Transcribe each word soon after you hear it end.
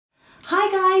Hi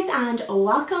guys and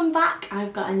welcome back.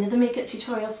 I've got another makeup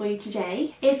tutorial for you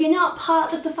today. If you're not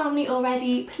part of the family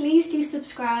already, please do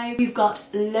subscribe. We've got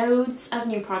loads of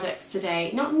new products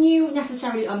today. Not new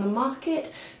necessarily on the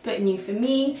market, but new for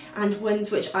me and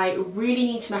ones which I really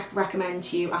need to recommend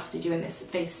to you after doing this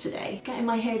face today. Getting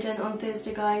my hair done on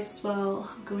Thursday guys as well.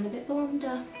 I'm going a bit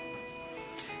blonder.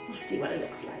 We'll see what it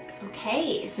looks like.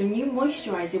 Okay, so new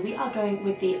moisturiser. We are going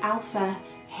with the Alpha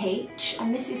H,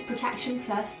 and this is Protection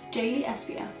Plus Daily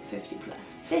SPF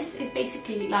 50+. This is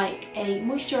basically like a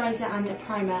moisturiser and a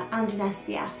primer and an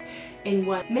SPF in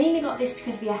one. Mainly got this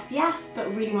because of the SPF,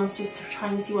 but really wants to just try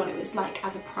and see what it was like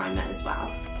as a primer as well.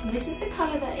 And this is the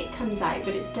colour that it comes out,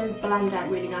 but it does blend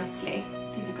out really nicely.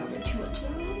 I think I got a bit too much of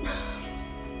that one.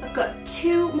 I've got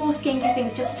two more skincare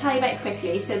things just to tell you about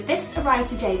quickly. So this arrived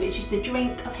today, which is the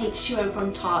drink of H2O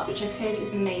from Tarte, which I've heard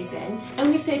is amazing. It's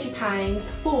only £30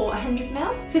 for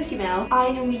 100ml, 50ml.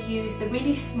 I normally use the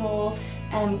really small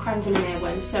creme de la mer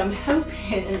one, so I'm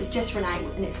hoping, and it's just run out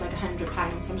and it's like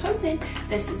 £100, so I'm hoping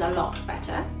this is a lot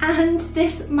better. And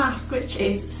this mask, which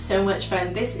is so much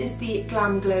fun. This is the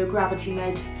Glam Glow Gravity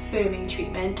Mud firming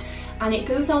treatment, and it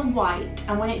goes on white,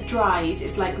 and when it dries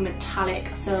it's like metallic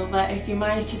silver. If you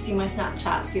managed to see my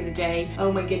Snapchats the other day,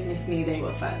 oh my goodness me, they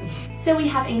were fun. So we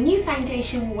have a new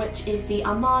foundation, which is the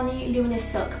Armani Luminous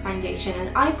Silk foundation,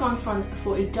 and I've gone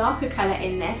for a darker colour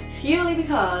in this purely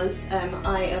because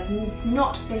I have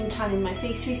not been tanning my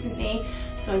face recently,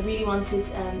 so I really wanted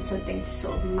something to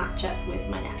sort of match up with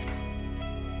my neck.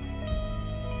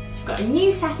 So we've got a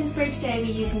new setting spray today.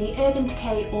 We're using the Urban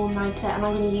Decay All Nighter, and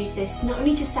I'm going to use this not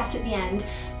only to set at the end,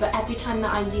 but every time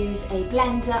that I use a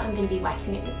blender I'm going to be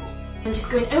wetting it with this. I'm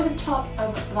just going over the top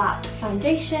of that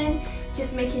foundation,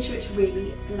 just making sure it's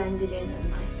really blended in and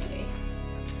nicely.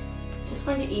 Just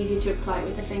find it easier to apply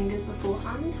with the fingers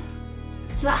beforehand.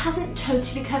 So that hasn't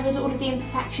totally covered all of the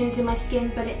imperfections in my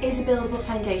skin, but it is a buildable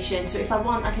foundation, so if I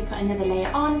want I could put another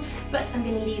layer on, but I'm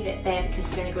going to leave it there because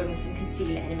we're going to go in with some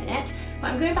concealer in a minute.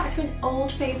 But I'm going back to an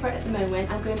old favourite at the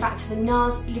moment. I'm going back to the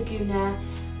NARS Laguna,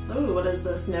 oh what is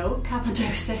this, no,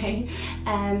 Cappadoce,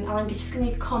 and I'm just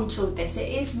going to contour this. It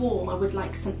is warm, I would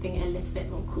like something a little bit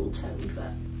more cool toned,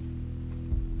 but...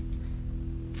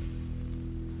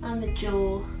 and the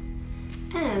jaw,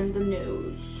 and the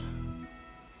nose.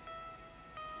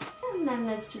 And then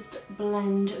let's just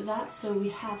blend that so we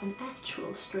have an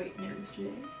actual straight nose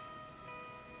today.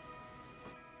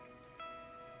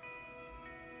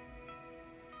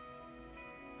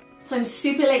 So I'm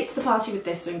super late to the party with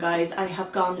this one guys. I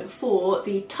have gone for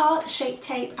the Tarte Shape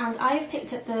Tape, and I have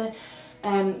picked up the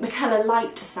colour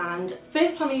Light Sand.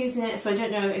 First time I'm using it, so I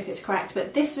don't know if it's correct,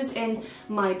 but this was in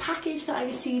my package that I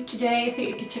received today. I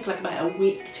think it took like about a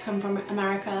week to come from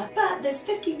America, but there's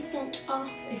 15%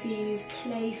 off if you use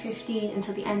Clay 15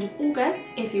 until the end of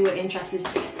August if you were interested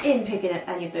in picking up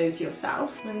any of those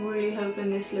yourself. I'm really hoping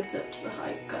this lives up to the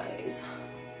hype guys.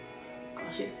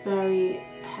 Gosh, it's very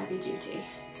heavy duty.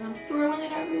 I'm throwing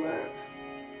it everywhere.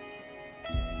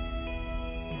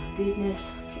 My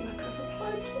goodness, I feel like I've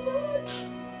applied too much.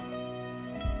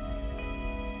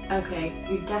 Okay,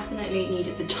 you definitely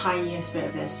needed the tiniest bit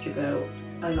of this to go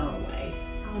a long way.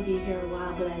 I'll be here a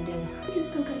while blending.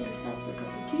 Just go get yourselves a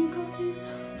cup of tea,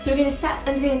 guys. So we're going to set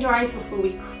under the under eyes before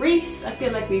we crease. I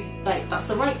feel like that's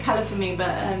the right colour for me, but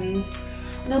a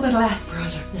little bit less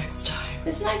product next time.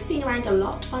 This one I've seen around a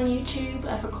lot on YouTube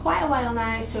for quite a while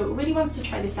now, so really wants to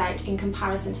try this out in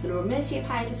comparison to the Laura Mercier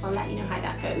powder, so I'll let you know how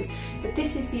that goes. But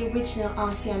this is the original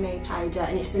RCMA powder,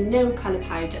 and it's the no colour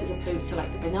powder as opposed to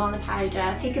like the banana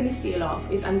powder. Taking the seal off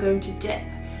is I'm going to dip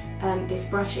this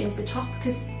brush into the top,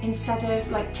 because instead of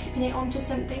like tipping it onto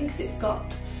something, because it's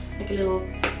got like a little...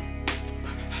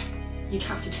 you'd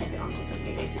have to tip it onto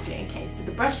something basically. Okay, so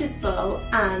the brush is full,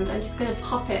 and I'm just going to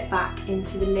pop it back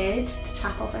into the lid to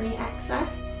tap off any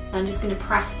excess. And I'm just going to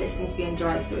press this into the under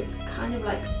eye so it's kind of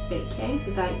like baking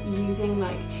without using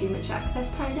like too much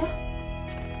excess powder.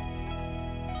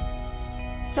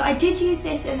 So I did use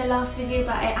this in the last video,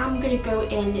 but I am going to go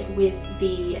in with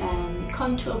the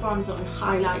contour, bronzer and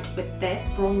highlight with this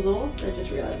bronzer. I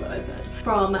just realised what I said.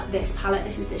 From this palette,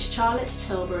 this is the Charlotte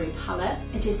Tilbury palette.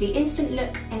 It is the Instant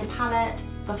Look in a palette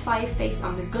for 5 Face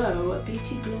on the Go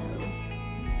Beauty Glow.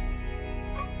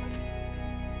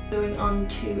 Going on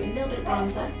to a little bit of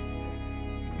bronzer.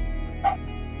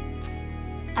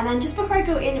 And then just before I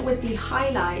go in with the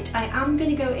highlight, I am going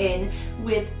to go in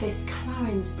with this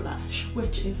Clarins blush,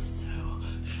 which is so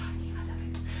shiny, I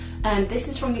love it. This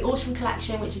is from the Autumn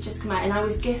collection, which has just come out, and I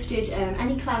was gifted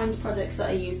any Clarins products that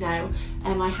I use now,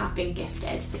 I have been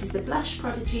gifted. This is the Blush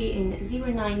Prodigy in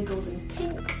 09 Golden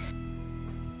Pink.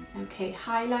 Okay,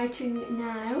 highlighting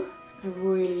now. I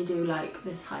really do like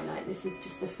this highlight. This is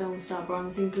just the Film Star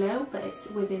Bronzing Glow, but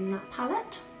it's within that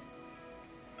palette.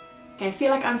 Okay, I feel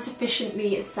like I'm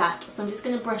sufficiently set, so I'm just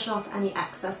going to brush off any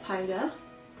excess powder.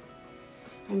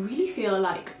 I really feel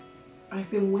like I've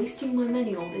been wasting my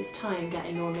money all this time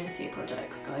getting Laura Mercier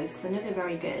products, guys, because I know they're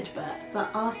very good, but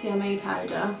that RCMA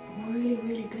powder,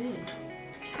 really good.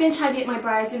 Just going to tidy up my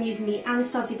brows. I'm using the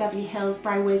Anastasia Beverly Hills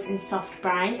Brow Wiz in Soft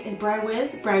Brown. It's Brow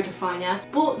Wiz Brow Definer.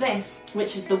 Bought this,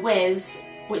 which is the Wiz,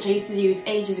 which I used to use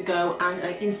ages ago, and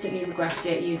I instantly regretted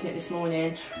it using it this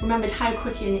morning. Remembered how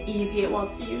quick and easy it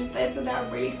was to use this, and now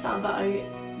I'm really sad that I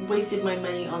wasted my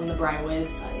money on the Brow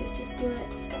Wiz. Guys, just do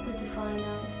it, just get the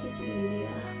definer, it's just easier.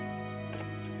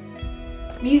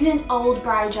 I'm using Old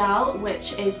Brow Gel,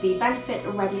 which is the Benefit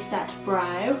Ready Set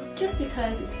Brow, just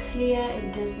because it's clear,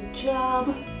 it does the job.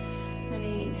 I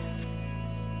mean,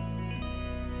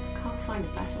 I can't find a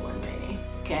better one really.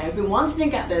 Okay, I've been wanting to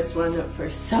get this one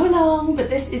for so long, but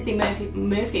this is the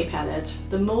Morphe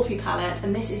palette,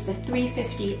 and this is the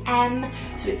 350M,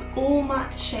 so it's all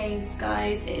matte shades,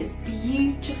 guys. It is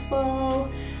beautiful,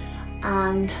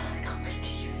 and I can't wait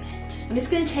to use it. I'm just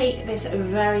going to take this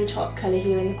very top colour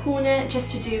here in the corner,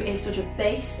 just to do a sort of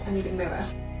base and a mirror.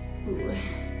 Ooh,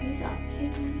 these are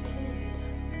pigmented.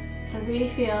 I really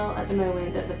feel at the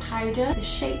moment that the powder, the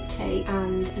Shape Tape,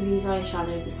 and these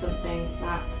eyeshadows is something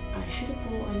that I should have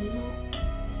bought a lot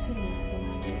sooner than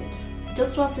I did.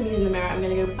 Just whilst I'm using the mirror, I'm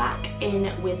going to go back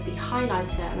in with the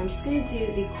highlighter, and I'm just going to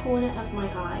do the corner of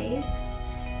my eyes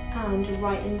and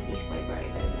right underneath my brow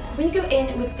bone there. I'm going to go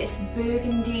in with this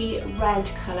burgundy red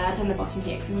colour down the bottom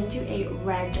here, because I'm going to do a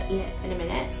red lip in a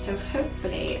minute, so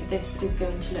hopefully this is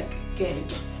going to look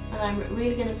good. And I'm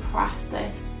really going to press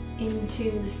this into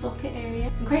the socket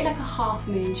area and create like a half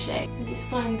moon shape. I just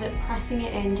find that pressing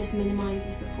it in just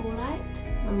minimises the fallout.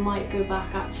 I might go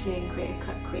back actually and create a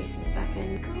cut crease in a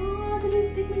second. God, it is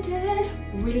pigmented.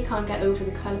 Really can't get over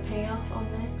the colour payoff on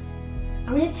this.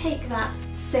 I'm going to take that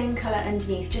same colour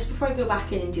underneath just before I go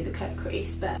back in and do the cut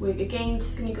crease, but we're again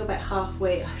just going to go about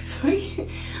halfway.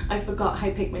 I forgot how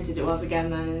pigmented it was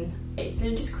again then. Okay, so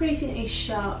I'm just creating a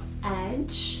sharp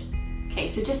edge. Okay,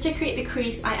 so just to create the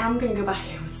crease, I am going to go back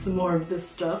in with some more of this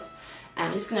stuff.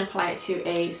 I'm just going to apply it to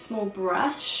a small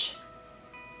brush.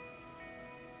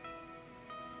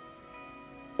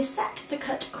 Set the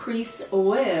cut crease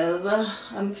with,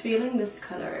 I'm feeling this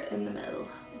colour in the middle.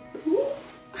 Ooh.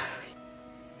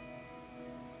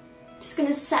 Just going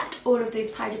to set all of those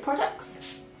powder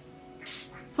products.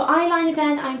 For eyeliner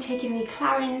then, I'm taking the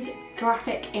Clarins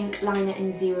Graphic Ink Liner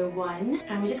in 01,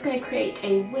 and we're just going to create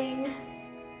a wing.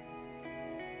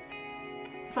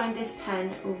 I find this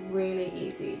pen really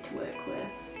easy to work with.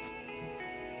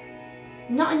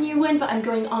 Not a new one, but I'm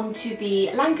going on to the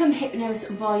Lancome Hypnose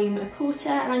Volume Porter,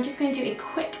 and I'm just going to do a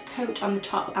quick coat on the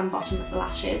top and bottom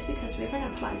lashes because we're going to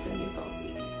apply some new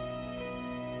falsies.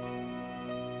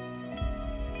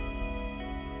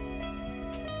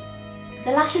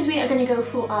 The lashes we are going to go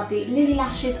for are the Lily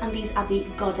lashes, and these are the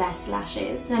Goddess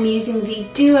lashes. And I'm using the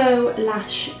Duo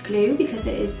Lash Glue because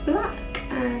it is black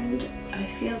and I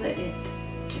feel that it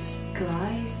just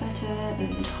dries better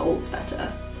and holds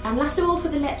better. And last of all, for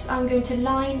the lips, I'm going to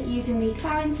line using the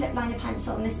Clarins Lip Liner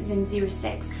Pencil, and this is in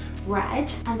 06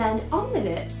 Red. And then on the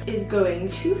lips is going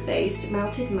Too Faced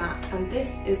Melted Matte, and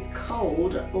this is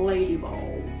called Lady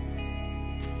Balls.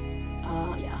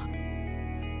 Yeah.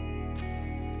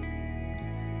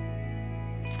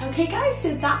 Okay guys,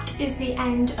 so that is the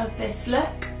end of this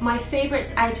look. My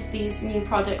favourites out of these new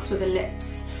products were the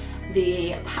lips,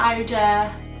 the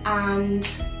powder, and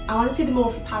I want to say the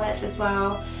Morphe palette as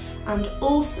well, and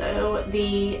also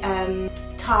the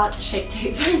Tarte Shape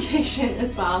Tape foundation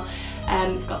as well.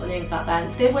 Forgot the name of that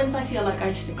then. They're ones I feel like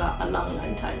I should have got a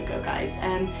long time ago, guys.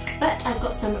 But I've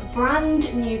got some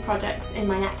brand new products in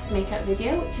my next makeup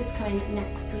video, which is coming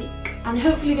next week. And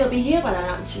hopefully they'll be here by then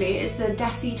actually. It's the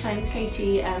Desi x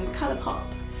Katie Colourpop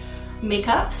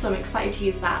makeup, so I'm excited to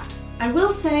use that. I will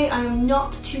say I am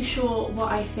not too sure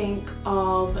what I think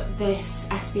of this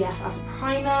SPF as a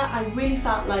primer. I really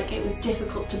felt like it was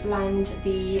difficult to blend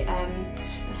the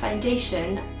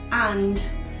foundation and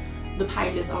the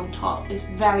powders on top. It's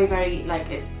very, like,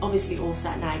 it's obviously all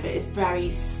set now, but it's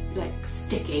very like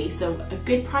sticky, so a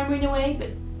good primer in a way, but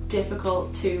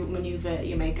difficult to manoeuvre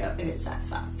your makeup if it sets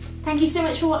fast. Thank you so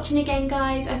much for watching again,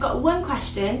 guys. I've got one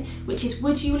question, which is,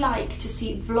 would you like to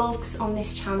see vlogs on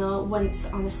this channel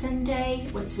once a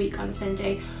week on a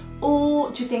Sunday,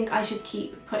 or do you think I should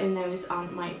keep putting those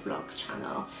on my vlog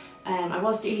channel? I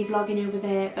was daily vlogging over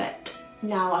there, but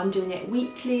now I'm doing it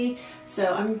weekly,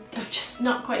 so I'm just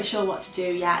not quite sure what to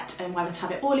do yet, and whether to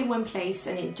have it all in one place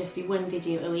and it'd just be one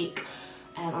video a week,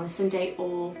 on a Sunday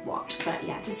or what. But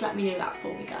yeah, just let me know that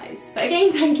for me, guys. But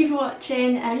again, thank you for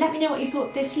watching, and let me know what you thought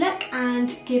of this look,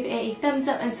 and give it a thumbs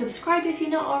up and subscribe if you're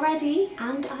not already,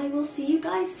 and I will see you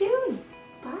guys soon.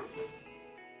 Bye.